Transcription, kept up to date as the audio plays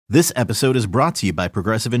This episode is brought to you by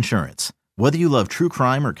Progressive Insurance. Whether you love true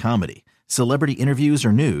crime or comedy, celebrity interviews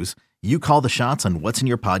or news, you call the shots on what's in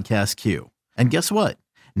your podcast queue. And guess what?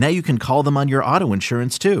 Now you can call them on your auto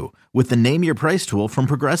insurance too with the Name Your Price tool from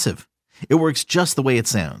Progressive. It works just the way it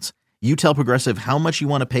sounds. You tell Progressive how much you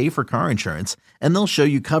want to pay for car insurance, and they'll show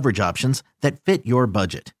you coverage options that fit your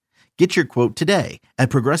budget. Get your quote today at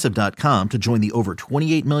Progressive.com to join the over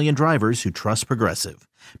 28 million drivers who trust Progressive.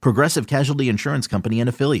 Progressive Casualty Insurance Company and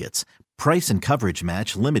Affiliates. Price and coverage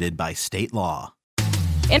match limited by state law.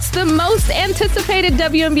 It's the most anticipated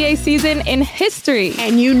WNBA season in history.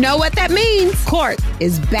 And you know what that means. Court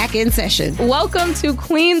is back in session. Welcome to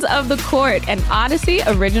Queens of the Court, an Odyssey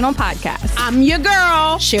original podcast. I'm your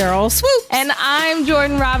girl, Cheryl Swoop. And I'm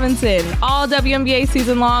Jordan Robinson. All WNBA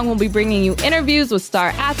season long, we'll be bringing you interviews with star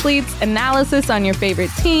athletes, analysis on your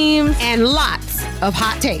favorite teams, and lots of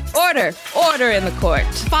hot takes. Order in the court.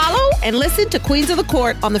 Follow and listen to Queens of the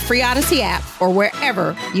Court on the free Odyssey app or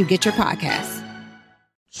wherever you get your podcasts.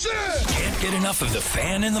 Can't get enough of the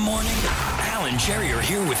Fan in the morning? Al and Jerry are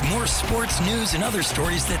here with more sports news and other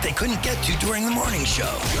stories that they couldn't get to during the morning show.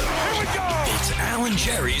 Here we go! It's Al and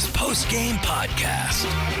Jerry's post-game podcast.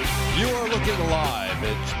 You are looking live.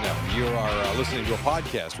 You are listening to a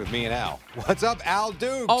podcast with me and Al. What's up, Al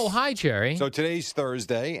Dukes? Oh, hi, Jerry. So today's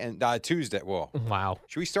Thursday and Tuesday. Whoa. Wow.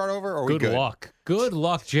 Should we start over? Or are Good we good? luck. Good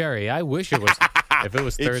luck, Jerry. I wish it was. If it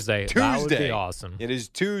was Thursday, Tuesday. that would be awesome. It is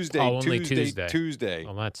Tuesday. Oh, only Tuesday. Tuesday.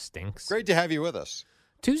 Well, that stinks. Great to have you with us.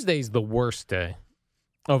 Tuesday's the worst day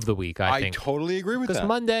of the week, I think. I totally agree with that. Because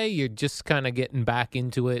Monday, you're just kind of getting back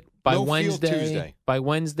into it. By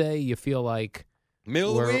Wednesday, you feel like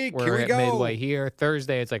middle of the week. We're Here we at go. Midway here.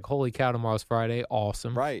 Thursday, it's like, holy cow, tomorrow's Friday.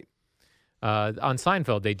 Awesome. Right. On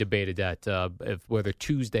Seinfeld, they debated that whether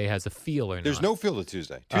Tuesday has a feel or not. There's no feel to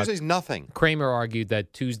Tuesday. Tuesday's nothing. Kramer argued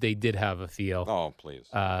that Tuesday did have a feel. Oh, please.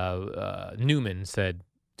 Newman said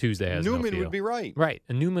Tuesday has no feel. Newman would be right. Right.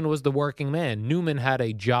 And Newman was the working man. Newman had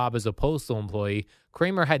a job as a postal employee.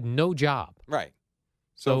 Kramer had no job. Right.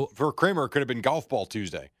 So for Kramer, it could have been golf ball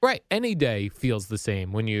Tuesday. Right. Any day feels the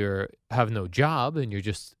same when you have no job and you're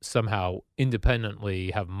just somehow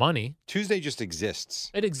independently have money. Tuesday just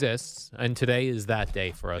exists. It exists. And today is that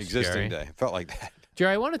day for us, Existing Jerry. day. Felt like that.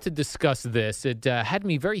 Jerry, I wanted to discuss this. It had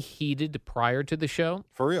me very heated prior to the show.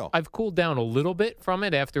 For real. I've cooled down a little bit from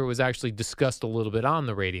it after it was actually discussed a little bit on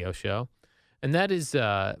the radio show. And that is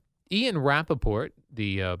Ian Rappaport,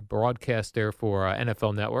 the broadcaster for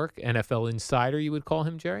NFL Network, NFL Insider, you would call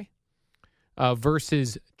him, Jerry,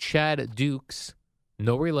 versus Chad Dukes,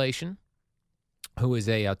 no relation, who is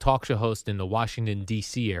a talk show host in the Washington,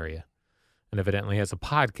 D.C. area, and evidently has a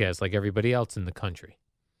podcast like everybody else in the country.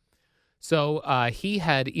 So he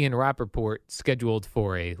had Ian Rappaport scheduled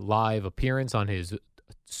for a live appearance on his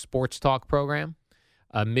sports talk program.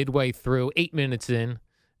 Midway through, 8 minutes in,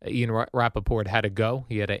 Ian Rappaport had to go.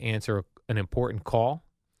 He had to answer an important call.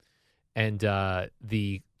 And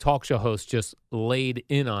the talk show host just laid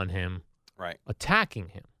in on him, right, attacking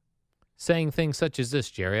him, saying things such as this,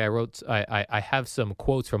 Jerry. I have some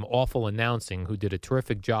quotes from Awful Announcing, who did a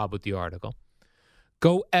terrific job with the article.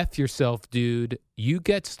 Go F yourself, dude. You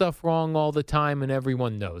get stuff wrong all the time and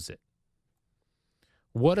everyone knows it.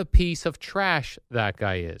 What a piece of trash that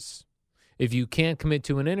guy is. If you can't commit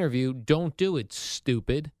to an interview, don't do it,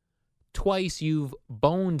 stupid. Twice you've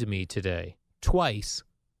boned me today. Twice.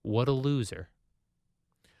 What a loser.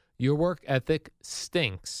 Your work ethic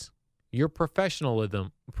stinks. Your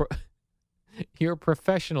professionalism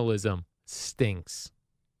stinks.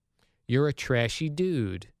 You're a trashy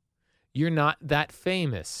dude. You're not that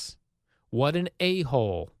famous. What an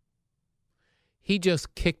a-hole. He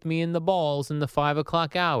just kicked me in the balls in the 5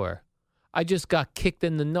 o'clock hour. I just got kicked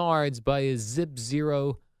in the nards by a Zip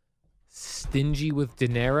Zero stingy with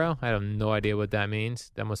dinero. I have no idea what that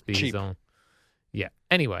means. That must be cheap. His own. Yeah.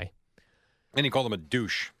 Anyway. And he called him a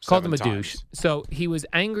douche. Called him a douche. So he was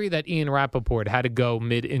angry that Ian Rappaport had to go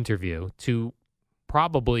mid-interview to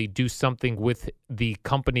probably do something with the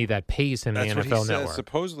company that pays him, That's the what NFL he said. Network.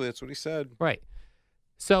 Supposedly, that's what he said. Right.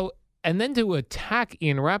 So, and then to attack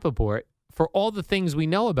Ian Rappaport for all the things we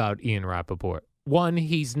know about Ian Rappaport. One,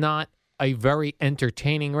 he's not a very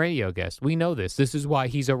entertaining radio guest. We know this. This is why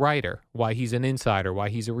he's a writer, why he's an insider, why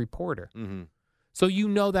he's a reporter. Mm-hmm. So you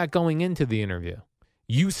know that going into the interview.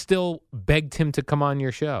 You still begged him to come on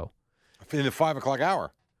your show. In the 5 o'clock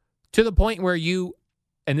hour. To the point where you,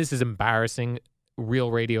 and this is embarrassing,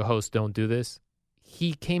 real radio hosts don't do this.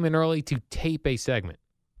 He came in early to tape a segment.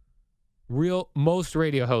 Most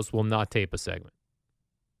radio hosts will not tape a segment.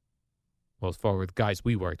 Well, as far as guys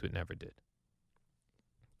we worked with never did.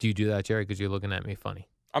 Do you do that, Jerry? Because you're looking at me funny.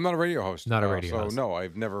 I'm not a radio host. Not a radio host. So, no,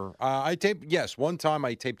 I've never. I taped, yes, one time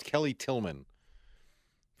I taped Kelly Tillman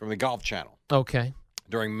from the Golf Channel. Okay.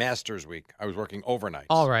 During Masters Week. I was working overnight.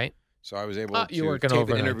 All right. So I was able to you're working tape an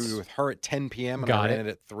overnights. interview with her at 10 p.m. and Got I ran it. it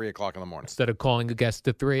at 3 o'clock in the morning. Instead of calling a guest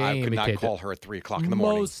at 3 I a.m. could you not taped call it. her at 3 o'clock in the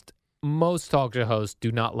morning. Most talk show hosts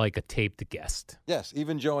do not like a taped guest. Yes,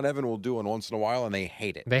 even Joe and Evan will do it once in a while, and they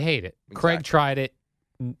hate it. They hate it. Exactly. Craig tried it.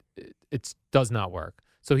 It does not work.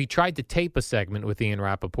 So he tried to tape a segment with Ian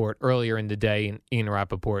Rappaport earlier in the day, and Ian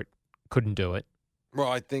Rappaport couldn't do it. Well,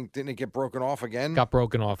 I think, didn't it get broken off again? Got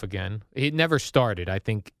broken off again. It never started. I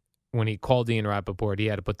think when he called Ian Rappaport, he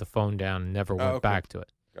had to put the phone down and never went back to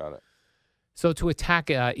it. Got it. So to attack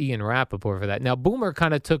Ian Rappaport for that. Now, Boomer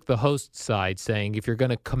kind of took the host side, saying if you're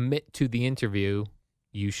going to commit to the interview,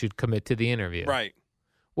 you should commit to the interview. Right.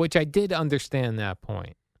 Which I did understand that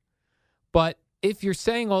point. But if you're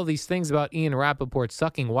saying all these things about Ian Rappaport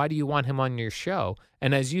sucking, why do you want him on your show?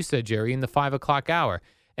 And as you said, Jerry, in the 5 o'clock hour.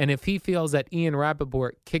 And if he feels that Ian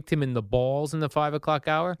Rappaport kicked him in the balls in the 5 o'clock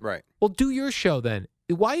hour, Right. well, do your show then.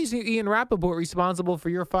 Why is Ian Rappaport responsible for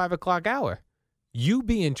your 5 o'clock hour? You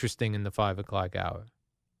be interesting in the 5 o'clock hour.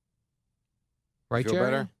 Right, Feel Jerry?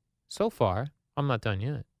 better? So far, I'm not done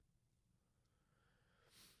yet.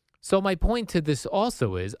 So my point to this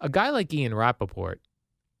also is a guy like Ian Rappaport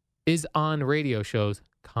is on radio shows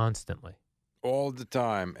constantly. All the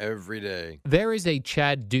time, every day. There is a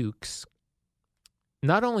Chad Dukes,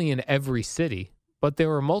 not only in every city, but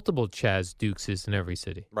there are multiple Chaz Dukeses in every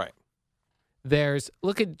city. Right.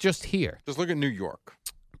 Look at just here. Just look at New York.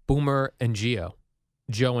 Boomer and Gio,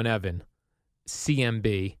 Joe and Evan,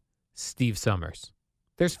 CMB, Steve Summers.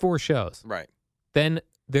 There's 4 shows. Right. Then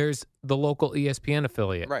there's the local ESPN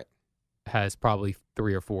affiliate. Right. Has probably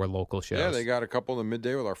 3 or 4 local shows. Yeah, they got a couple in the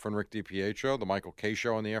midday with our friend Rick DiPietro, the Michael K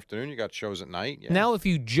show in the afternoon. You got shows at night. Yeah. Now, if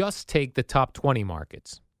you just take the top 20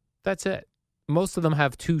 markets, that's it. Most of them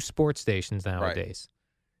have 2 sports stations nowadays. Right.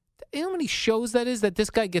 You know how many shows that is that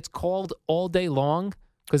this guy gets called all day long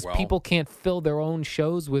because people can't fill their own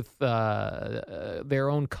shows with their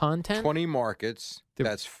own content? 20 markets.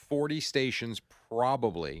 That's 40 stations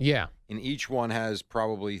probably. Yeah. And each one has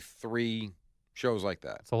probably 3 shows like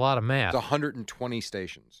that. It's a lot of math. It's 120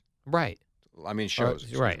 stations. Right. I mean,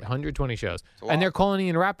 shows. Right. 120 shows. And they're calling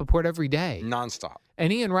Ian Rappaport every day. Nonstop.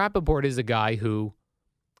 And Ian Rappaport is a guy who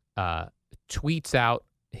tweets out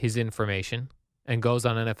his information and goes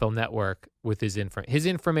on NFL Network with his information. His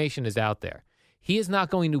information is out there. He is not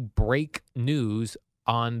going to break news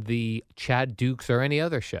on the Chad Dukes or any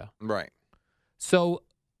other show. Right. So,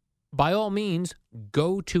 by all means,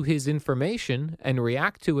 go to his information and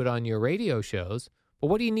react to it on your radio shows. But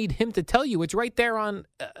what do you need him to tell you? It's right there on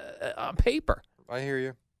paper. I hear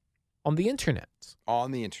you. On the internet.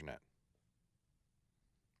 On the internet.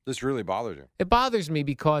 This really bothers you. It bothers me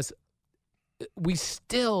because we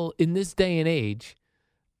still, in this day and age,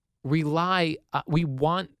 we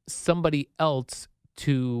want somebody else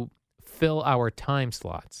to fill our time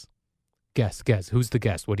slots. Guest. Who's the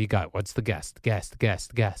guest? What do you got? What's the guest? Guest.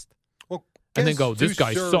 Well, and then go, this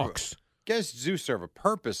guy sucks. Guests do serve a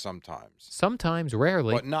purpose sometimes. Sometimes,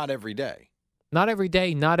 rarely. But not every day. Not every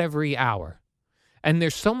day, not every hour. And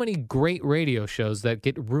there's so many great radio shows that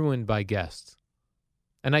get ruined by guests.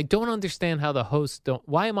 And I don't understand how the hosts don't.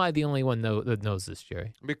 Why am I the only one that knows this,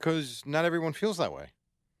 Jerry? Because not everyone feels that way.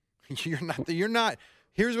 You're not.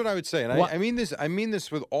 Here's what I would say, and I mean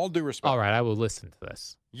this with all due respect. All right, I will listen to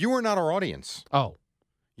this. You are not our audience. Oh.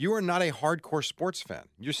 You are not a hardcore sports fan.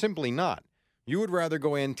 You're simply not. You would rather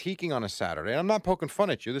go antiquing on a Saturday. And I'm not poking fun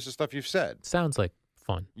at you. This is stuff you've said. Sounds like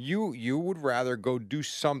fun. You would rather go do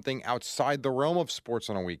something outside the realm of sports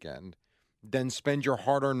on a weekend than spend your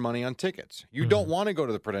hard-earned money on tickets. You don't want to go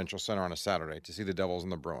to the Prudential Center on a Saturday to see the Devils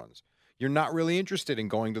and the Bruins. You're not really interested in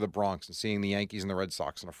going to the Bronx and seeing the Yankees and the Red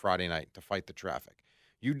Sox on a Friday night to fight the traffic.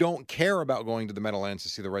 You don't care about going to the Meadowlands to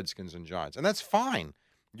see the Redskins and Giants, and that's fine.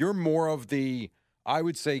 You're more of the, I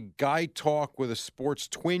would say, guy talk with a sports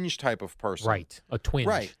twinge type of person. Right, a twinge.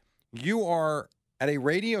 Right. You are at a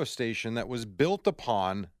radio station that was built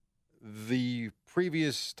upon the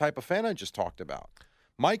previous type of fan I just talked about.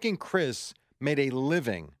 Mike and Chris made a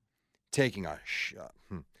living taking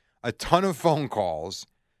a ton of phone calls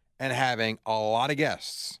and having a lot of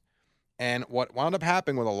guests. And what wound up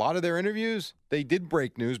happening with a lot of their interviews, they did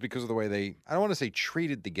break news because of the way they, I don't want to say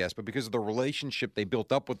treated the guest, but because of the relationship they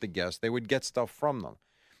built up with the guest, they would get stuff from them.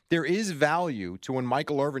 There is value to when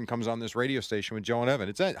Michael Irvin comes on this radio station with Joe and Evan.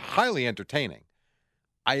 It's highly entertaining.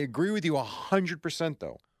 I agree with you 100%,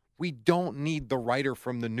 though. We don't need the writer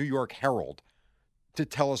from the New York Herald to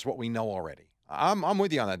tell us what we know already. I'm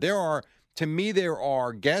with you on that. To me, there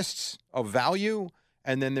are guests of value,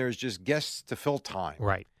 and then there's just guests to fill time.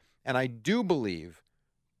 Right. And I do believe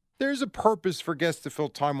there's a purpose for guests to fill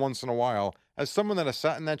time once in a while. As someone that has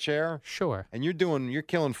sat in that chair, Sure. and you're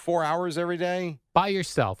killing 4 hours every day. By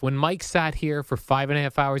yourself. When Mike sat here for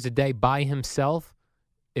 5.5 hours a day by himself,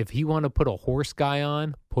 if he wanted to put a horse guy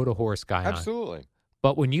on, put a horse guy on. Absolutely.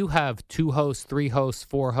 But when you have 2 hosts, 3 hosts,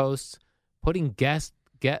 4 hosts, putting guests,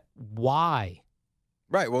 why?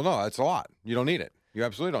 Right. Well, no, that's a lot. You don't need it. You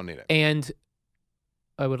absolutely don't need it. And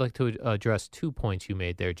I would like to address 2 points you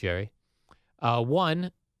made there, Jerry.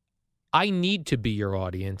 One, I need to be your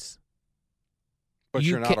audience. But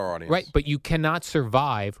you're not our audience. Right, but you cannot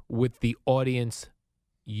survive with the audience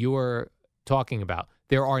you're talking about.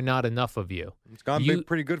 There are not enough of you. It's gone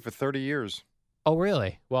pretty good for 30 years. Oh,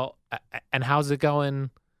 really? Well, and how's it going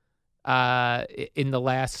in the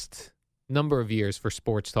last number of years for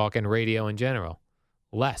sports talk and radio in general?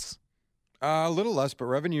 Less. A little less, but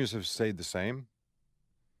revenues have stayed the same.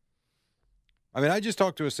 I mean, I just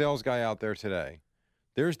talked to a sales guy out there today.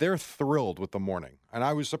 They're thrilled with the morning, and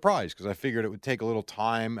I was surprised because I figured it would take a little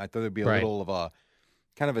time. I thought it'd be a little of a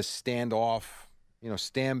kind of a standoff,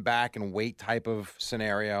 stand back and wait type of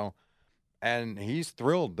scenario. And he's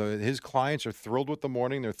thrilled. His clients are thrilled with the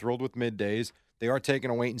morning. They're thrilled with middays. They are taking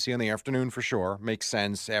a wait and see on the afternoon for sure. Makes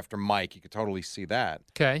sense after Mike. You could totally see that.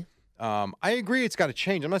 Okay. I agree it's got to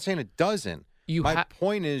change. I'm not saying it doesn't. My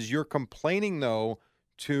point is you're complaining, though,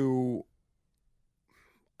 to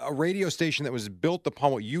a radio station that was built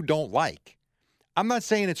upon what you don't like. I'm not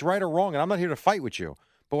saying it's right or wrong, and I'm not here to fight with you.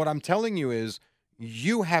 But what I'm telling you is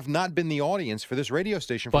you have not been the audience for this radio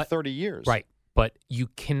station for 30 years. Right. But you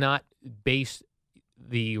cannot base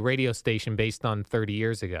the radio station based on 30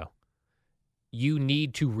 years ago. You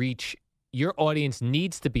need to reach – your audience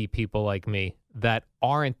needs to be people like me that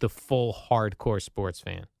aren't the full hardcore sports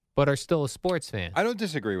fan, but are still a sports fan. I don't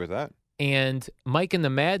disagree with that. And Mike and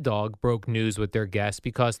the Mad Dog broke news with their guests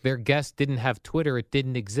because their guests didn't have Twitter. It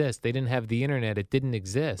didn't exist. They didn't have the internet. It didn't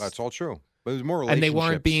exist. That's all true. But there's more relationships. And they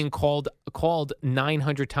weren't being called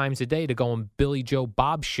 900 times a day to go on Billy Joe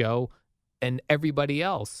Bob's show and everybody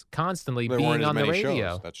else constantly being on the radio.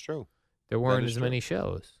 Shows. That's true. There weren't as many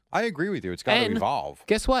shows. I agree with you. It's got to evolve.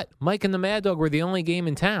 Guess what? Mike and the Mad Dog were the only game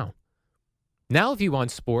in town. Now, if you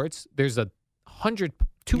want sports, there's 100,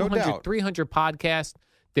 200, 300 podcasts.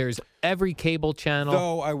 There's every cable channel.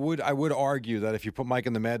 Though I would argue that if you put Mike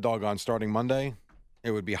and the Mad Dog on starting Monday,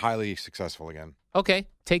 it would be highly successful again. Okay,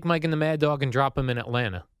 take Mike and the Mad Dog and drop them in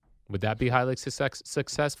Atlanta. Would that be highly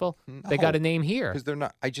successful? No, they got a name here. Because they're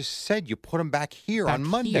not. I just said you put them back here on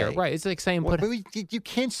Monday. Here, right. It's like saying you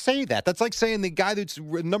can't say that. That's like saying the guy that's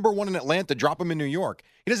number one in Atlanta, drop him in New York.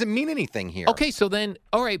 He doesn't mean anything here. Okay, so then,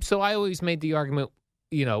 all right. So I always made the argument,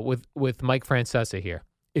 with Mike Francesa here.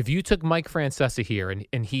 If you took Mike Francesa here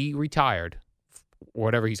and he retired,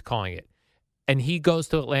 whatever he's calling it, and he goes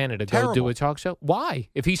to Atlanta to go do a talk show, why?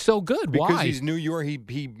 If he's so good, why? Because he's New York.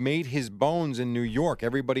 He made his bones in New York.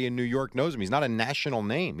 Everybody in New York knows him. He's not a national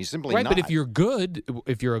name. He's simply not. Right, but if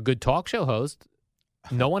you're a good talk show host,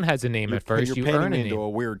 no one has a name at first. You're earn a painting name. into a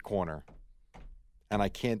weird corner, and I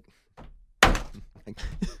can't.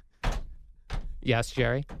 Yes,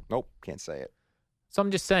 Jerry? Nope, can't say it. So I'm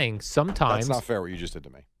just saying, sometimes... That's not fair what you just did to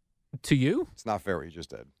me. To you? It's not fair what you just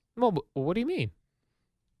did. Well, what do you mean?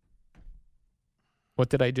 What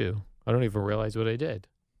did I do? I don't even realize what I did.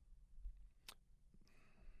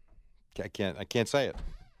 I can't say it.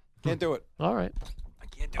 Can't do it. All right. I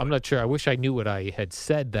can't do it. I'm not sure. I wish I knew what I had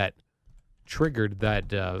said that triggered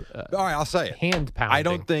that all right, I'll say it. Hand pounding. I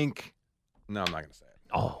don't think... No, I'm not going to say it.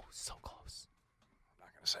 Oh, so close. I'm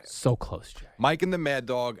not going to say it. So close, Jerry. Mike and the Mad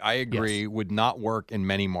Dog, I agree, would not work in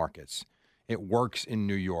many markets. It works in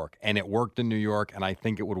New York, and it worked in New York, and I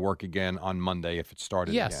think it would work again on Monday if it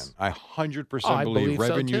started again. I 100% believe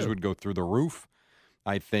revenues would go through the roof.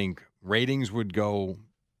 I think ratings would go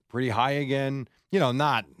pretty high again.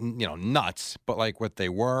 Not nuts, but like what they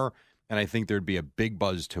were, and I think there'd be a big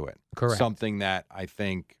buzz to it. Correct. Something that I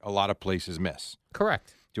think a lot of places miss.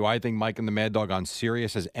 Correct. Do I think Mike and the Mad Dog on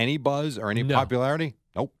Sirius has any buzz or any popularity?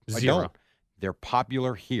 Nope. Zero. I don't. They're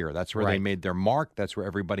popular here. That's where they made their mark. That's where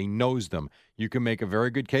everybody knows them. You can make a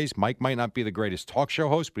very good case. Mike might not be the greatest talk show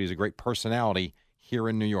host, but he's a great personality here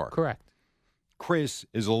in New York. Correct. Chris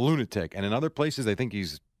is a lunatic, and in other places they think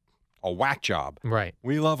he's a whack job. Right.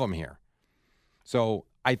 We love him here. So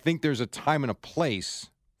I think there's a time and a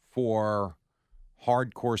place for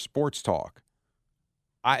hardcore sports talk.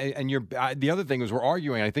 The other thing is we're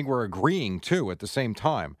arguing. I think we're agreeing too at the same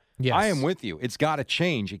time. Yes. I am with you. It's got to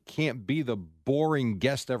change. It can't be the boring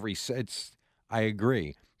guest I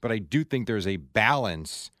agree, but I do think there's a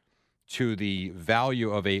balance to the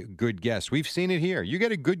value of a good guest. We've seen it here. You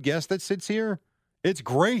get a good guest that sits here, it's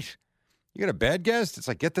great. You get a bad guest, it's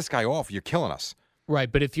like, get this guy off. You're killing us.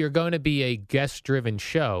 Right, but if you're going to be a guest-driven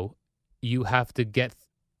show, you have to get,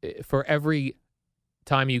 for every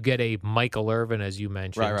time you get a Michael Irvin, as you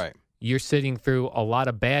mentioned, Right. you're sitting through a lot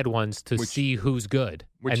of bad ones to see who's good.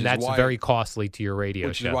 Which and is that's why- very costly to your radio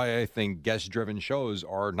Which show. is why I think guest-driven shows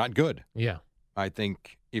are not good. Yeah. I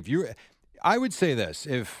think I would say this,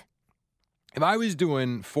 if I was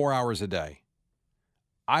doing 4 hours a day,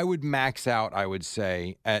 I would max out, I would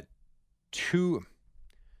say, at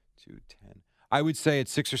 210. I would say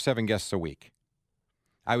it's 6 or 7 guests a week.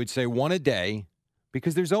 I would say one a day,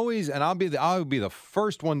 because there's always, and I'll be the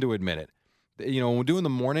first one to admit it. You know, when we're doing the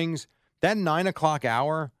mornings, that 9 o'clock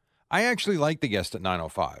hour, I actually like the guest at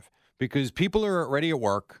 9:05 because people are already at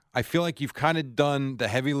work. I feel like you've kind of done the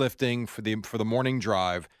heavy lifting for the morning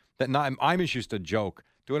drive. I'm just used to joke.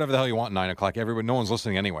 Do whatever the hell you want at 9 o'clock. No one's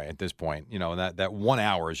listening anyway at this point. You know, that 1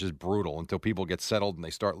 hour is just brutal until people get settled and they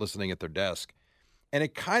start listening at their desk. And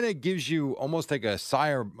it kind of gives you almost like a sigh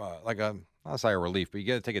of, not a sigh of relief, but you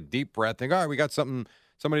got to take a deep breath. Think, all right, we got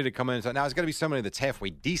somebody to come in. So now it's got to be somebody that's halfway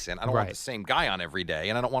decent. I don't want the same guy on every day,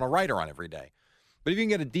 and I don't want a writer on every day. But if you can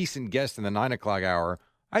get a decent guest in the 9 o'clock hour,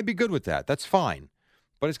 I'd be good with that. That's fine.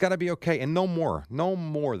 But it's got to be okay. And no more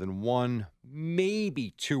than one,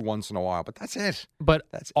 maybe two once in a while. But that's it. But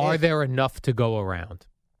that's are it. there enough to go around?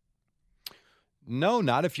 No,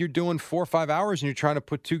 not if you're doing 4 or 5 hours and you're trying to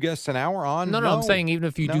put 2 guests an hour on. No, I'm saying even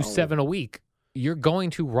if you do 7 a week, you're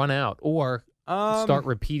going to run out or start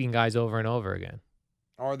repeating guys over and over again.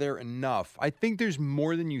 Are there enough? I think there's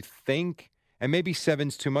more than you think. And maybe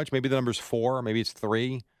 7's too much. Maybe the number's 4. Maybe it's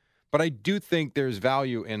 3. But I do think there's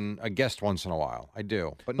value in a guest once in a while. I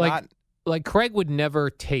do. But not. Like Craig would never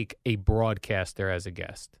take a broadcaster as a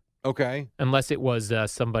guest. Okay. Unless it was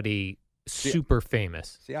somebody super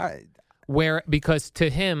famous. See, because to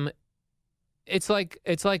him, it's like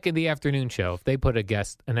in the afternoon show, if they put an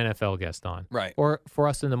NFL guest on. Right. Or for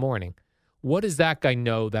us in the morning. What does that guy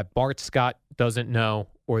know that Bart Scott doesn't know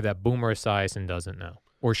or that Boomer Esiason doesn't know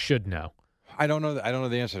or should know? I don't know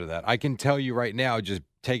the answer to that. I can tell you right now, just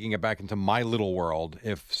taking it back into my little world,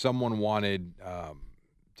 if someone wanted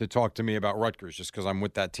to talk to me about Rutgers just because I'm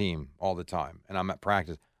with that team all the time and I'm at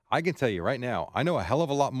practice, I can tell you right now, I know a hell of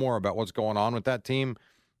a lot more about what's going on with that team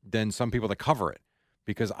than some people that cover it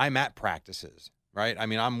because I'm at practices, right? I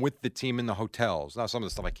mean, I'm with the team in the hotels. Now, some of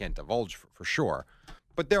the stuff I can't divulge for sure,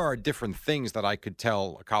 but there are different things that I could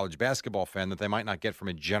tell a college basketball fan that they might not get from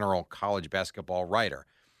a general college basketball writer.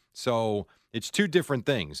 So it's two different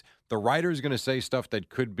things. The writer is going to say stuff that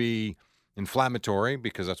could be inflammatory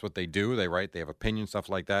because that's what they do. They write, they have opinions, stuff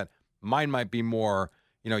like that. Mine might be more,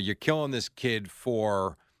 you're killing this kid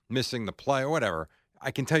for missing the play or whatever.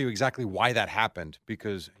 I can tell you exactly why that happened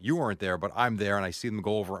because you weren't there, but I'm there and I see them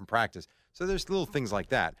go over it in practice. So there's little things like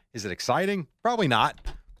that. Is it exciting? Probably not.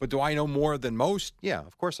 But do I know more than most? Yeah,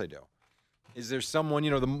 of course I do. Is there someone,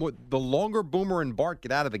 the longer Boomer and Bart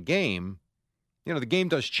get out of the game, the game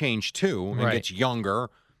does change too and gets younger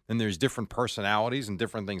and there's different personalities and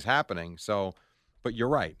different things happening. So, but you're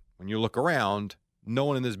right. When you look around, no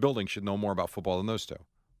one in this building should know more about football than those two.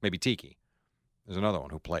 Maybe Tiki. There's another one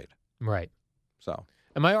who played. Right. So,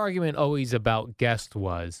 and my argument always about guest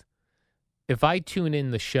was, if I tune in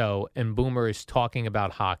the show and Boomer is talking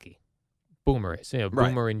about hockey, Boomer is,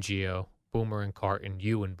 Boomer and Gio, Boomer and Carton,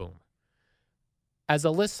 you and Boomer. As a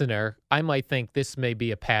listener, I might think this may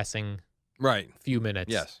be a passing few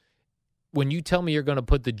minutes. Yes. When you tell me you're going to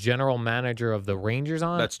put the general manager of the Rangers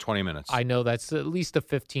on, that's 20 minutes. I know that's at least a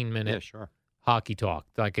 15-minute hockey talk.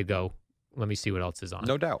 I could go, let me see what else is on.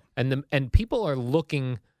 No doubt. And people are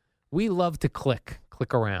looking. We love to click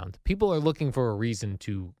around. People are looking for a reason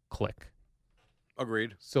to click.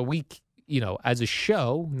 Agreed. So we, as a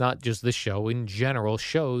show, not just the show, in general,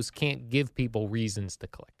 shows can't give people reasons to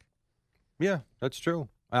click. Yeah, that's true.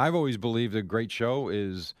 I've always believed a great show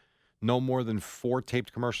is no more than 4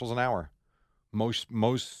 taped commercials an hour.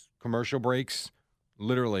 Most commercial breaks,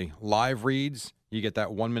 literally live reads. You get that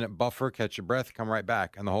 1-minute buffer, catch your breath, come right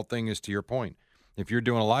back. And the whole thing is to your point. If you're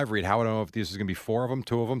doing a live read, how would I know if this is going to be 4 of them,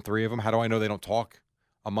 2 of them, 3 of them? How do I know they don't talk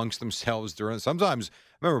amongst themselves during? Sometimes,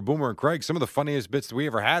 I remember Boomer and Craig, some of the funniest bits that we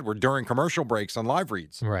ever had were during commercial breaks on live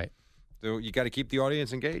reads. Right. So you got to keep the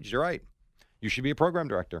audience engaged. You're right. You should be a program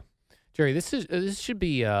director. Jerry, this should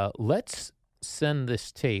be, let's send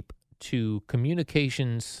this tape to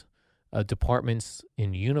communications departments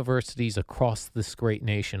in universities across this great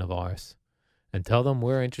nation of ours and tell them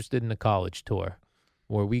we're interested in a college tour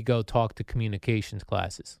where we go talk to communications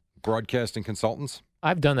classes. Broadcasting consultants?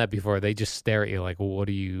 I've done that before. They just stare at you like, well,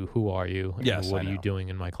 who are you? And Yes, what I are you know. doing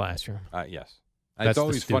in my classroom? Yes. That's It's the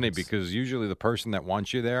always funny students. because usually the person that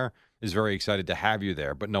wants you there is very excited to have you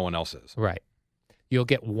there, but no one else is. Right. You'll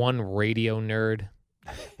get one radio nerd,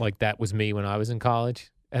 like that was me when I was in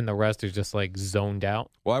college, and the rest are just like zoned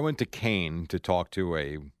out. Well, I went to Kane to talk to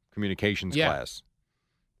a communications Yeah. class.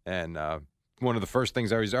 And one of the first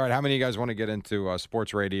things I was, all right, how many of you guys want to get into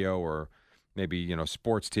sports radio or maybe,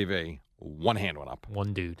 sports TV? One hand went up.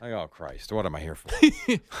 One dude. Like, oh, Christ, what am I here for?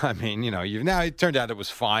 I mean, now it turned out it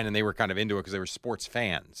was fine and they were kind of into it because they were sports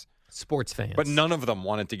fans. Sports fans. But none of them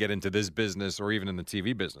wanted to get into this business or even in the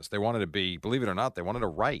TV business. They wanted to be, believe it or not, they wanted to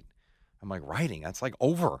write. I'm like, writing? That's like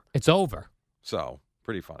over. It's over. So,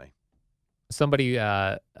 pretty funny. Somebody,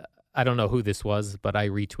 I don't know who this was, but I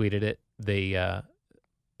retweeted it. They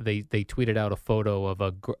tweeted out a photo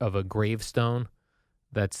of a gravestone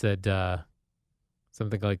that said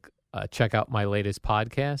something like, check out my latest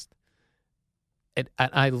podcast. And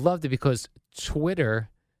I loved it because Twitter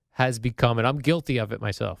has become, and I'm guilty of it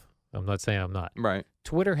myself. I'm not saying I'm not. Right.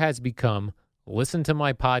 Twitter has become, listen to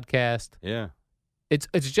my podcast. Yeah. It's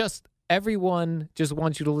just everyone just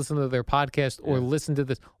wants you to listen to their podcast or listen to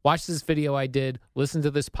this, watch this video I did, listen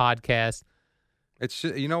to this podcast. It's,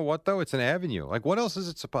 you know what, though? It's an avenue. Like, what else is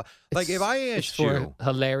it supposed? Like, if I It's asked for you,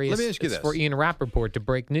 hilarious. let me ask you it's this. for Ian Rappaport to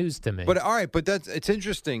break news to me. But all right, but it's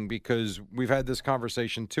interesting because we've had this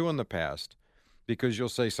conversation too in the past. Because you'll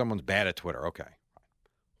say someone's bad at Twitter. Okay,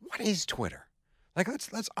 what is Twitter? Like,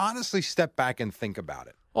 let's honestly step back and think about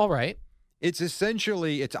it. All right, It's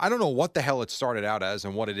essentially I don't know what the hell it started out as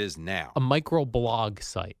and what it is now. a microblog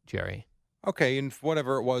site, Jerry. Okay, and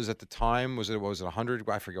whatever it was at the time, was it 100?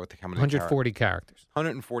 I forget how many. 140 characters.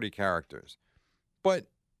 140 characters. But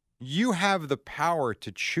you have the power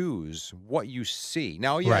to choose what you see.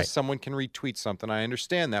 Now, yes, Right. someone can retweet something. I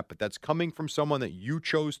understand that, but that's coming from someone that you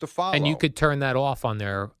chose to follow. And you could turn that off on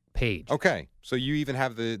their page. Okay, so you even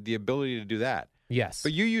have the ability to do that. Yes.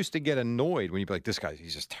 But you used to get annoyed when you'd be like, this guy,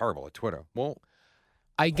 he's just terrible at Twitter. Well,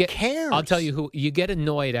 I get. cares? I'll tell you who you get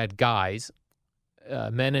annoyed at guys,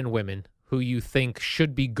 men and women who you think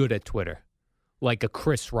should be good at Twitter, like a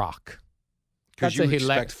Chris Rock. because That's you a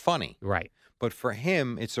hila- expect funny. Right. But for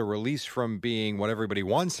him, it's a release from being what everybody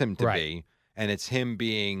wants him to Right. be, and it's him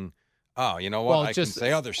being, oh, you know what, Well, I just- can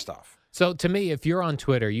say other stuff. So to me, if you're on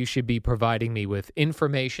Twitter, you should be providing me with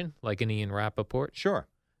information, like an Ian Rappaport, Sure.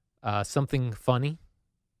 something funny.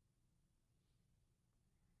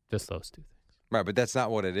 Just those two things. Right, but that's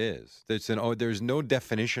not what it is. There's no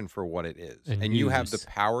definition for what it is. And And you have the news.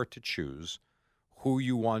 power to choose who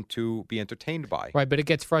you want to be entertained by. Right, but it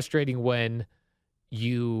gets frustrating when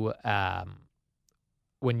you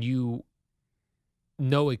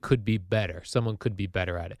know it could be better. Someone could be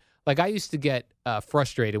better at it. Like I used to get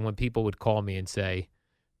frustrated when people would call me and say,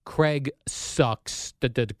 "Craig sucks."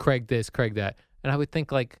 Craig this, Craig that, and I would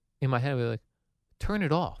think like in my head, I'd be like, "Turn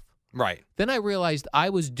it off." Right. Then I realized I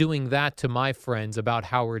was doing that to my friends about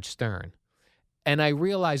Howard Stern. And I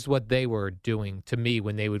realized what they were doing to me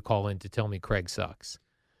when they would call in to tell me Craig sucks.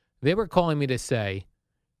 They were calling me to say,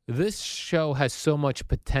 this show has so much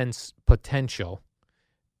potential,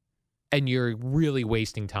 and you're really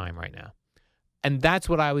wasting time right now. And that's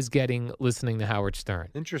what I was getting listening to Howard Stern.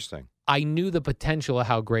 Interesting. I knew the potential of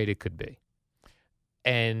how great it could be.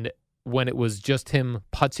 And when it was just him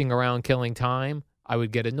putzing around killing time, I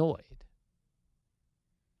would get annoyed.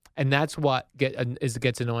 And that's what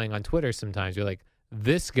gets annoying on Twitter sometimes. You're like,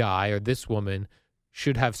 this guy or this woman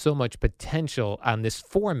should have so much potential on this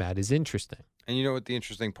format is interesting. And you know what the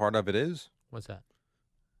interesting part of it is? What's that?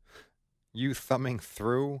 You thumbing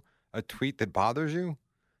through a tweet that bothers you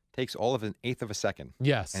takes all of an eighth of a second,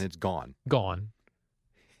 Yes. and it's gone. Gone.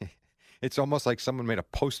 It's almost like someone made a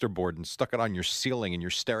poster board and stuck it on your ceiling, and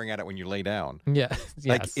you're staring at it when you lay down. Yeah.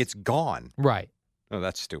 Like, Yes. it's gone. right. Oh,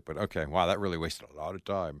 that's stupid. Okay. Wow, that really wasted a lot of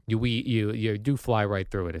time. You do fly right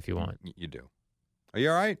through it if you want. You do. Are you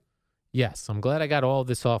all right? Yes. I'm glad I got all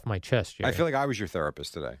this off my chest, Jerry. I feel like I was your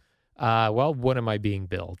therapist today. Well, what am I being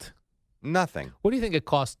billed? Nothing. What do you think it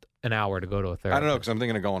cost an hour to go to a therapist? I don't know, because I'm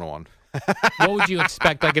thinking of going to one. What would you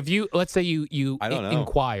expect? Like if you, let's say you I don't know.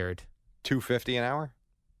 inquired, $250 an hour?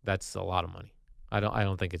 that's a lot of money. I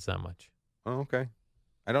don't think it's that much. Oh, okay.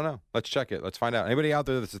 I don't know. Let's check it. Let's find out. Anybody out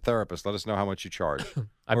there that's a therapist, let us know how much you charge.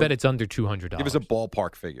 I Or bet it's under $200. Give us a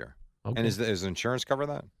ballpark figure. Okay. And is insurance cover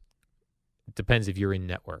that? It depends if you're in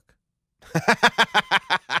network,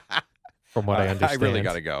 from what I I understand. really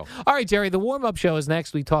got to go. All right, Jerry, the warm-up show is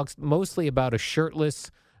next. We talk mostly about a shirtless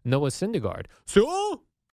Noah Syndergaard. So,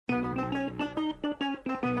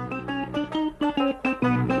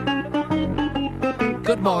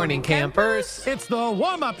 Good morning, campers. It's the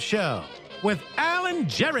warm-up show with Alan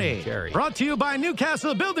Jerry. Brought to you by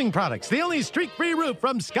Newcastle Building Products, the only streak-free roof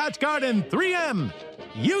from Scotchgard and 3M.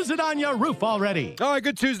 Use it on your roof already. All right,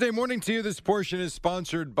 good Tuesday morning to you. This portion is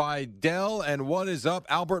sponsored by Dell. And what is up,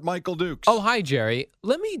 Albert Michael Dukes? Oh, hi, Jerry.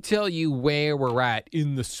 Let me tell you where we're at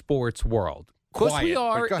in the sports world. Quiet, we but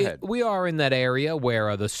are, go ahead. we are in that area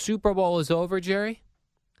where the Super Bowl is over, Jerry.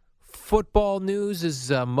 Football news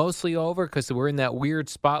is mostly over because we're in that weird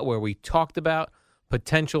spot where we talked about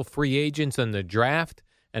potential free agents and the draft,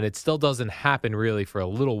 and it still doesn't happen really for a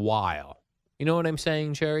little while. You know what I'm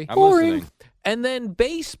saying, Jerry? I'm listening. And then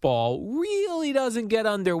baseball really doesn't get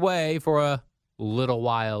underway for a little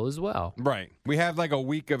while as well. Right. We have like a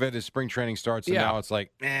week of it as spring training starts, and now it's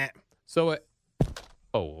like, So,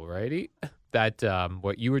 alrighty. That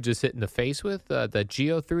what you were just hitting the face with, that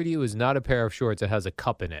Geo threw to you is not a pair of shorts. It has a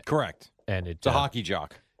cup in it. Correct. And It's a hockey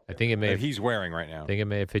jock I think it may that have, he's wearing right now. I think it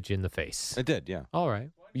may have hit you in the face. It did, yeah. All right.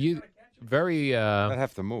 You very I'd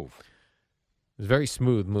have to move. very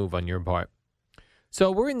smooth move on your part.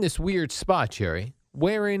 So we're in this weird spot, Jerry,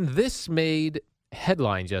 wherein this made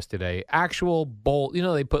headlines yesterday. Actual bold,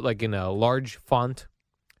 they put like in a large font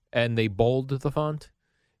and they bold the font.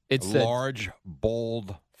 It said Large,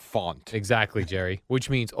 bold font. exactly, Jerry, which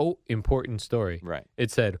means important story. Right.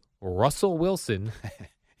 It said Russell Wilson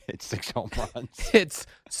It's 6 home runs. hits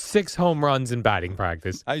 6 home runs in batting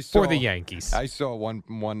practice for the Yankees. I saw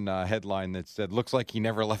one headline that said, "Looks like he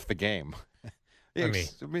never left the game." Yeah,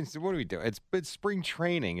 I mean, so what do we do? It's spring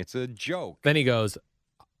training. It's a joke. Then he goes,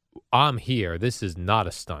 "I'm here. This is not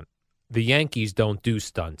a stunt. The Yankees don't do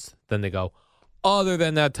stunts." Then they go, "Other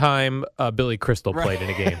than that time Billy Crystal played in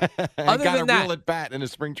a game. Other got than a real that, at bat in a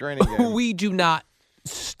spring training game." we do not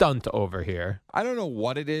stunt over here." I don't know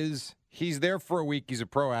what it is. He's there for a week. He's a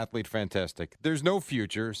pro athlete. Fantastic. There's no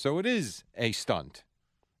future, so it is a stunt.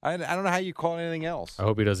 I don't know how you call it anything else. I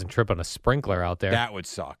hope he doesn't trip on a sprinkler out there. That would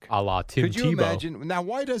suck. A la Tim Could you Tebow. imagine? Now,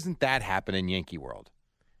 why doesn't that happen in Yankee world?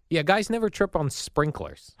 Yeah, guys never trip on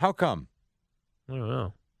sprinklers. How come? I don't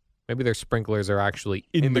know. Maybe their sprinklers are actually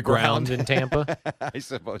in the ground in Tampa. I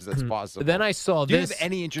suppose that's possible. Then I saw Do you this. have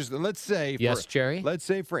any interest? Let's say, Yes, Jerry? Let's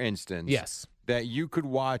say, for instance, Yes. that you could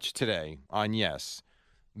watch today on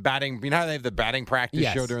batting. You know how they have the batting practice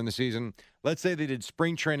Yes. show during the season? Let's say they did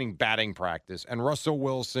spring training batting practice, and Russell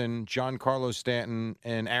Wilson, Giancarlo Stanton,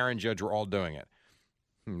 and Aaron Judge were all doing it.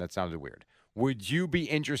 That sounded weird. Would you be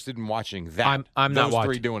interested in watching that? I'm Those not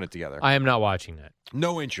watching. three doing it together. I am not watching that.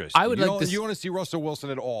 No interest. I would you like don't- to s- You want to see Russell Wilson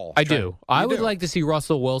at all? I do. I would like to see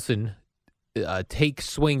Russell Wilson take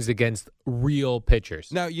swings against real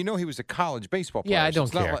pitchers. Now, you know he was a college baseball player. Yeah, I so don't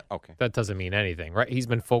it's not care. like- okay. That doesn't mean anything, right? He's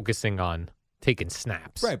been focusing on taking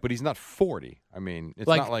snaps. Right, but he's not 40. I mean, it's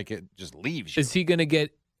Like- not like it just leaves you. Is he going to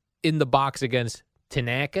get in the box against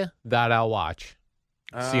Tanaka? That I'll watch.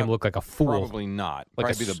 See him look like a fool. Probably not.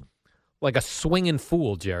 Like Probably a, like a swinging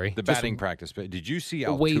fool, Jerry. the Just batting practice. But did you see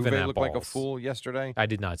waving Altuve at look like a balls. fool yesterday? I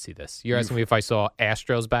did not see this. You're asking me if I saw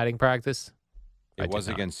Astros batting practice? I It did was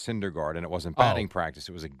not. against Syndergaard, and it wasn't Oh. batting practice.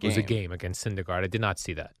 It was a It game. was a game against Syndergaard. I did not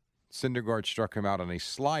see that. Syndergaard struck him out on a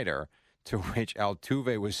slider, to which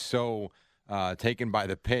Altuve was so taken by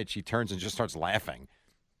the pitch, he turns and just starts laughing.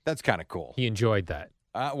 That's kind of cool. He enjoyed that.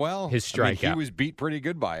 Well, His I mean, strikeout. he was beat pretty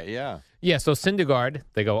good by it, yeah. Yeah, so Syndergaard,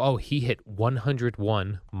 they go, oh, he hit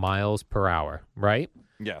 101 miles per hour, right?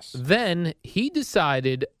 Yes. Then he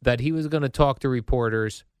decided that he was going to talk to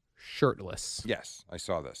reporters shirtless, Yes, I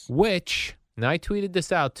saw this. which, and I tweeted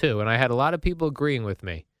this out too, and I had a lot of people agreeing with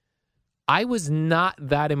me. I was not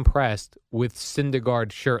that impressed with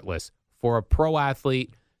Syndergaard shirtless for a pro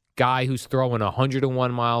athlete, guy who's throwing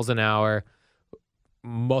 101 miles an hour,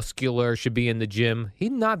 muscular, should be in the gym.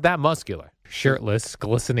 He's not that muscular. Shirtless,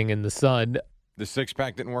 glistening in the sun. The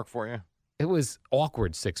six-pack didn't work for you? It was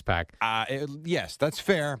awkward six-pack. Yes, that's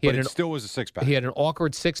fair, He but had it still was a six-pack. He had an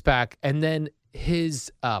awkward six-pack, and then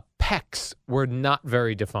his pecs were not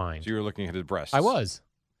very defined. So you were looking at his breasts. I was.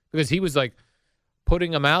 Because he was like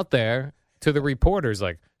putting them out there to the reporters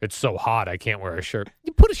like, it's so hot, I can't wear a shirt.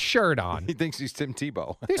 You put a shirt on. He thinks he's Tim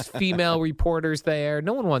Tebow. There's female reporters there.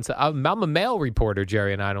 No one wants to. I'm a male reporter,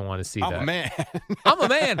 Jerry, and I don't want to see I'm that. a man. I'm a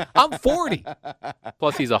man. I'm 40.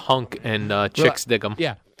 Plus, he's a hunk, and chicks dig him.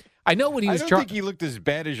 Yeah. I know what he I was don't trying. think he looked as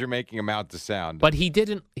bad as you're making him out to sound. But he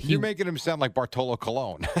didn't. You're making him sound like Bartolo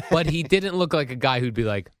Colon. But he didn't look like a guy who'd be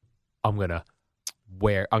like, I'm gonna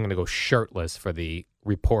go shirtless for the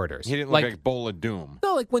reporters. He didn't look like Bola Doom.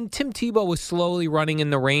 No, like when Tim Tebow was slowly running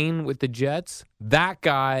in the rain with the Jets, that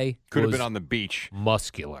guy Could have was been on the beach.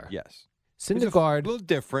 muscular. Yes. He's Syndergaard. a little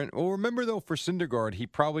different. Well, remember, though, for Syndergaard, he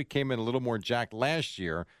probably came in a little more jacked last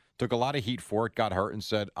year took a lot of heat for it, got hurt, and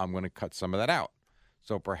said, I'm going to cut some of that out.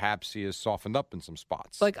 So perhaps he has softened up in some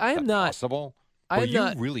spots. Like, I am That's not possible. I But am you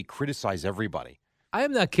not- really criticize everybody. I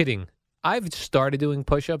am not kidding. I've started doing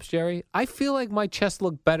push-ups, Jerry. I feel like my chest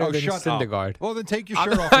looked better than shut Syndergaard. up. Well, then take your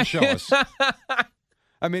shirt off and show us.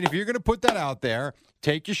 I mean, if you're going to put that out there,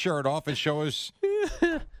 take your shirt off and show us.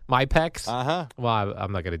 My pecs? Uh-huh. Well,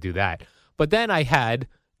 I'm not going to do that. But then I had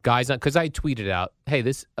guys on, because I tweeted out, hey,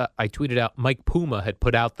 I tweeted out Mike Puma had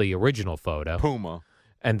put out the original photo. Puma.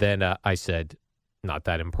 And then I said, not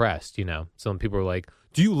that impressed, Some people were like,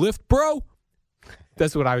 do you lift, bro?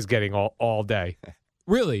 That's what I was getting all day.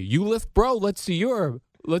 Really? You lift, bro? Let's see you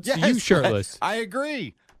shirtless. I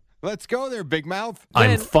agree. Let's go there, big mouth.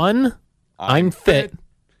 I'm fun. I'm fit.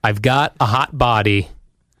 I've got a hot body.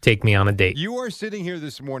 Take me on a date. You are sitting here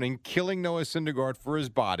this morning killing Noah Syndergaard for his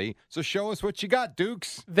body. So show us what you got,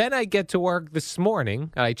 Dukes. Then I get to work this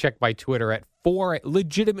morning, and I check my Twitter at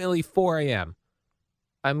legitimately 4 a.m.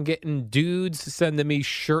 I'm getting dudes sending me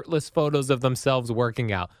shirtless photos of themselves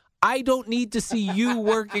working out. I don't need to see you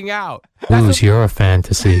working out. Who's your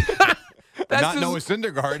fantasy? Not Noah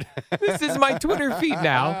Syndergaard. This is my Twitter feed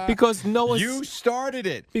now because Noah's... You started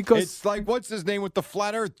it. Because it's like, what's his name with the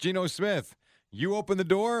flat earth? Geno Smith. You open the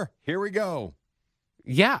door. Here we go.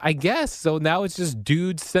 Yeah, I guess. So now it's just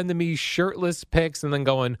dudes sending me shirtless pics and then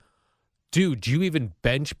going, dude, do you even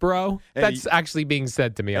bench, bro? And That's actually being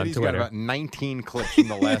said to me on Eddie's Twitter. got about 19 clips in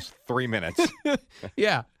the last 3 minutes.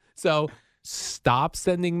 Yeah. So stop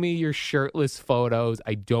sending me your shirtless photos.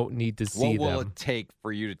 I don't need to see What will them. it take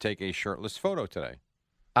for you to take a shirtless photo today?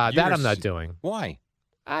 That I'm not doing. Why?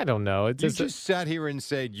 I don't know. It's You just sat here and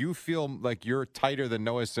said you feel like you're tighter than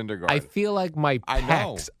Noah Syndergaard. I feel like my pecs. I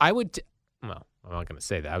know. I would. Well, I'm not going to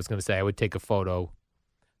say that. I was going to say I would take a photo,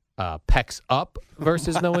 pecs up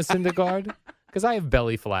versus Noah Syndergaard, because I have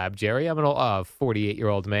belly flab, Jerry. I'm an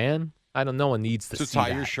 48-year-old man. No one needs to so see tie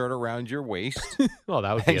that. your shirt around your waist Well,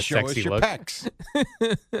 that would be and a show sexy us your look. pecs.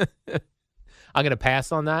 I'm going to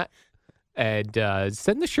pass on that and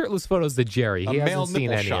send the shirtless photos to Jerry. He A male hasn't seen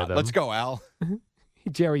nipple any shot. of them. Let's go, Al.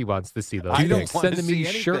 Jerry wants to see those. I don't pics. want to Sending see me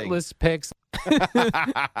anything. shirtless pics.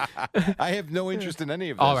 I have no interest in any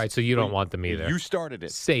of this. All right, so you don't want them either. You started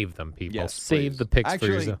it. Save them, people. Yes, Save please. the pics for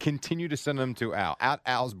Actually, yourself. continue to send them to Al. At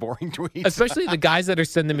Al's boring tweets. Especially the guys that are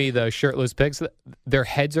sending me the shirtless pics, their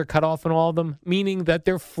heads are cut off in all of them, meaning that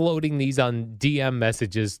they're floating these on DM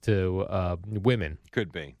messages to women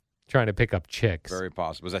Could be. trying to pick up chicks. Very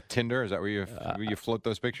possible. Is that Tinder? Is that where you float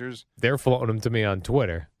those pictures? They're floating them to me on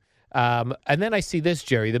Twitter. And then I see this,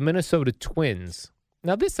 Jerry, the Minnesota Twins.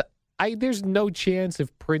 Now, there's no chance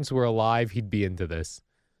if Prince were alive, he'd be into this.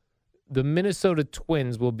 The Minnesota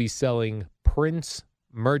Twins will be selling Prince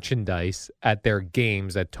merchandise at their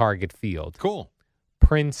games at Target Field. Cool.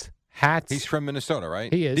 Prince hats. He's from Minnesota,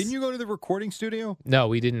 right? He is. Didn't you go to the recording studio? No,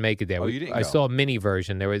 we didn't make it there. Oh, you didn't I go. saw a mini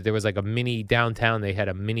version. There was like a mini downtown. They had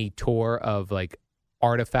a mini tour of like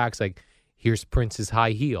artifacts. Like, here's Prince's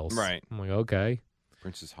high heels. Right. I'm like, okay.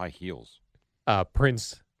 Prince's high heels.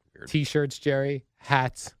 Prince Weird. T-shirts, Jerry,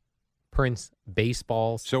 hats, Prince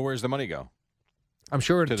baseballs. So where's the money go? I'm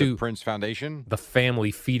sure To to the Prince Foundation? the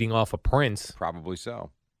family feeding off of Prince. Probably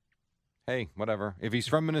so. Hey, whatever. If he's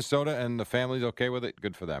from Minnesota and the family's okay with it,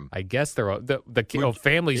 good for them. I guess the Would-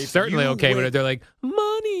 family's if certainly you okay with went- it. They're like,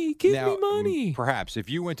 money, give Now, me money. Perhaps if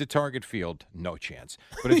you went to Target Field, no chance.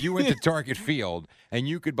 But if you went to Target Field and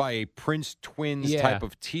you could buy a Prince Twins Yeah. type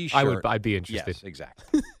of T-shirt, I'd be interested. Yes,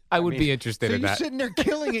 exactly. I would mean, be interested so in you're that. sitting there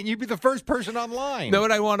killing it, and you'd be the first person online. You know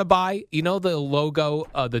what I want to buy? You know the logo,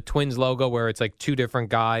 the Twins logo, where it's like two different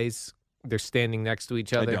guys. They're standing next to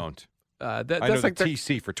each I other. don't. That's I know like the their-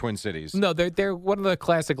 TC for Twin Cities. No, they're one of the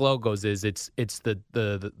classic logos. It's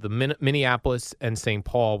the Minneapolis and St.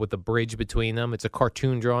 Paul with the bridge between them. It's a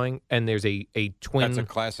cartoon drawing, and there's a twin. That's a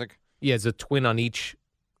classic. Yeah, it's a twin on each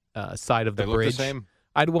side of the They look bridge. the same.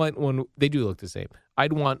 I'd want one. They do look the same.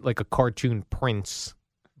 I'd want like a cartoon Prince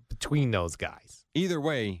between those guys. Either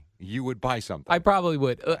way, you would buy something. I probably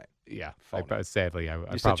would. Right. Yeah, Phony. sadly, I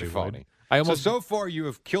You're such probably a would. phony. I almost so far, you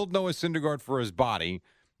have killed Noah Syndergaard for his body,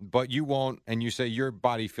 but you won't, and you say your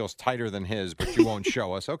body feels tighter than his, but you won't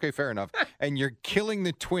show us. Okay, fair enough. And you're killing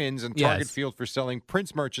the Twins and Target Yes. Field for selling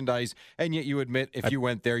Prince merchandise, and yet you admit if you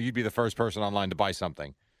went there, you'd be the first person online to buy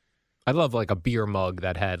something. I'd love like a beer mug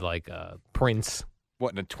that had like Prince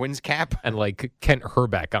What, in a Twins cap? and like Kent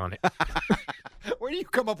Herbeck on it. Where do you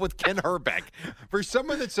come up with Ken Herbeck? For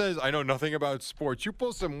someone that says, I know nothing about sports, you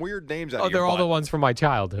pull some weird names out Oh, of your they're all the butt. ones from my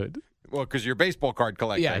childhood. Well, because you're baseball card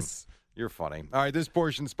collecting. Yes. You're funny. All right, this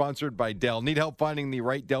portion sponsored by Dell. Need help finding the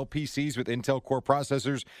right Dell PCs with Intel Core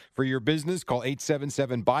processors for your business? Call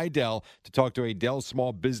 877-BUY-DELL to talk to a Dell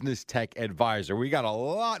Small Business Tech Advisor. We got a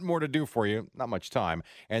lot more to do for you. Not much time.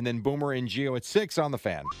 And then Boomer and Gio at 6 on the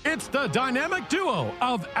Fan. It's the dynamic duo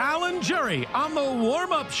of Al and Jerry on the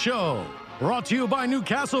warm-up show. Brought to you by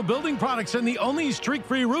Newcastle Building Products and the only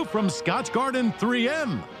streak-free roof from Scotch Garden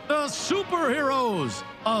 3M. The superheroes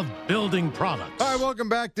of building products. All right, welcome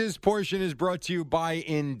back. This portion is brought to you by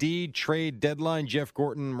Indeed. Trade deadline. Jeff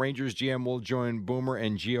Gorton, Rangers GM, will join Boomer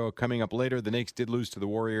and Gio coming up later. The Knicks did lose to the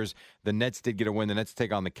Warriors. The Nets did get a win. The Nets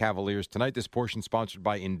take on the Cavaliers tonight. This portion sponsored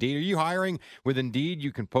by Indeed. Are you hiring with Indeed?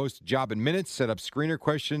 You can post a job in minutes, set up screener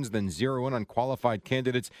questions, then zero in on qualified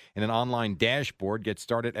candidates in an online dashboard. Get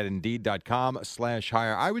started at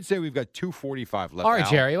Indeed.com/hire. I would say we've got 2:45 left. All right,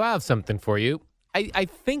 Al. Jerry, well, I have something for you. I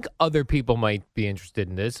think other people might be interested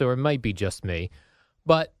in this, or it might be just me.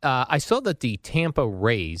 But I saw that the Tampa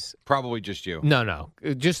Rays. Probably just you. No.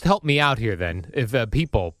 Just help me out here then. If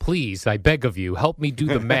people, please, I beg of you, help me do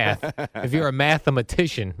the math. If you're a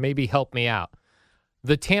mathematician, maybe help me out.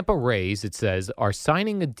 The Tampa Rays, it says, are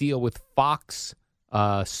signing a deal with Fox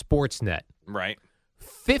Sportsnet. Right.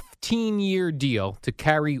 15-year deal to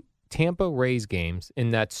carry Tampa Rays games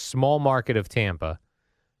in that small market of Tampa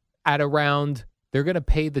at around, they're going to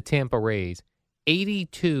pay the Tampa Rays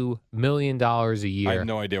 $82 million a year. I have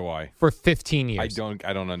no idea why. For 15 years. I don't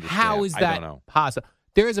understand. How is I don't that know. possible?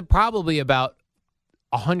 There is probably about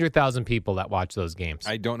 100,000 people that watch those games.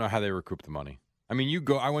 I don't know how they recoup the money. I mean,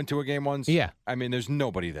 I went to a game once. Yeah. I mean, there's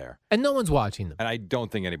nobody there. And no one's watching them. And I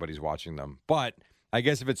don't think anybody's watching them. But I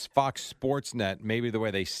guess if it's Fox Sportsnet, maybe the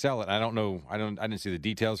way they sell it, I don't know. I didn't see the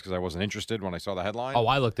details because I wasn't interested when I saw the headline. Oh,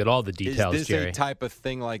 I looked at all the details, Is this Jerry. a type of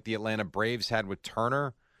thing like the Atlanta Braves had with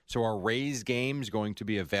Turner? So are Rays games going to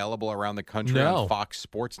be available around the country on Fox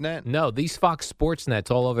Sportsnet? No, these Fox Sports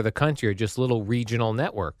nets all over the country are just little regional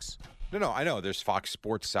networks. No, I know. There's Fox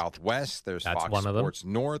Sports Southwest. There's That's Fox one of them. Sports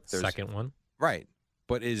North. There's Second one. Right.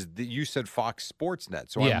 But you said Fox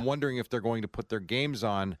Sportsnet. So Yeah. I'm wondering if they're going to put their games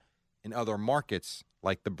on in other markets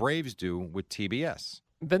like the Braves do with TBS.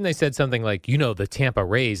 Then they said something like, the Tampa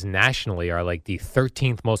Rays nationally are like the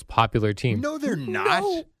 13th most popular team. No, they're not.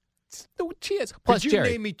 No chance. Plus, Could you Jerry.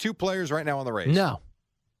 name me two players right now on the Rays? No.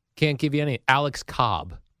 Can't give you any. Alex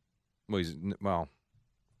Cobb. Well, he's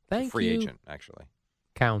Thank free you. agent, actually.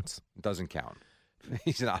 Counts. Doesn't count.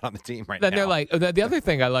 He's not on the team right Then now. they're like, the other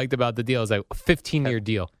thing I liked about the deal is like a 15-year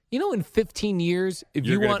deal. In 15 years, if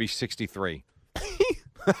You're you going to want. be 63.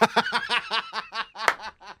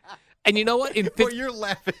 And you know what? Well, your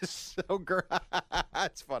laugh is so great.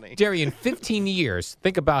 That's funny. Jerry, in 15 years,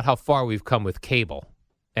 think about how far we've come with cable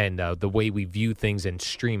and the way we view things in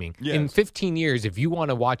streaming. Yes. In 15 years, if you want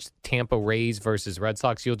to watch Tampa Rays versus Red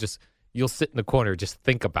Sox, you'll sit in the corner, just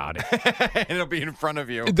think about it. And it'll be in front of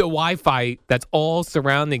you. The Wi-Fi that's all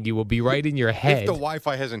surrounding you will be right in your head. If the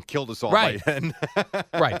Wi-Fi hasn't killed us all Right. by then.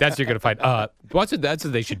 Right, that's what you're gonna find. That's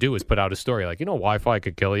what they should do is put out a story like, Wi-Fi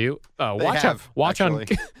could kill you.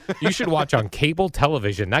 You should watch on cable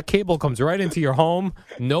television. That cable comes right into your home.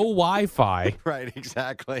 No Wi-Fi, Right,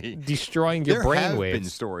 exactly. destroying your There have been brainwaves.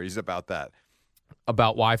 stories about that.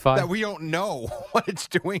 About Wi-Fi. That we don't know what it's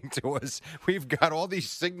doing to us. We've got all these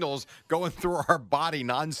signals going through our body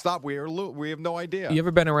nonstop. We have no idea. You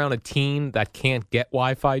ever been around a teen that can't get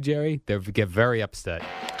Wi-Fi, Jerry? They get very upset.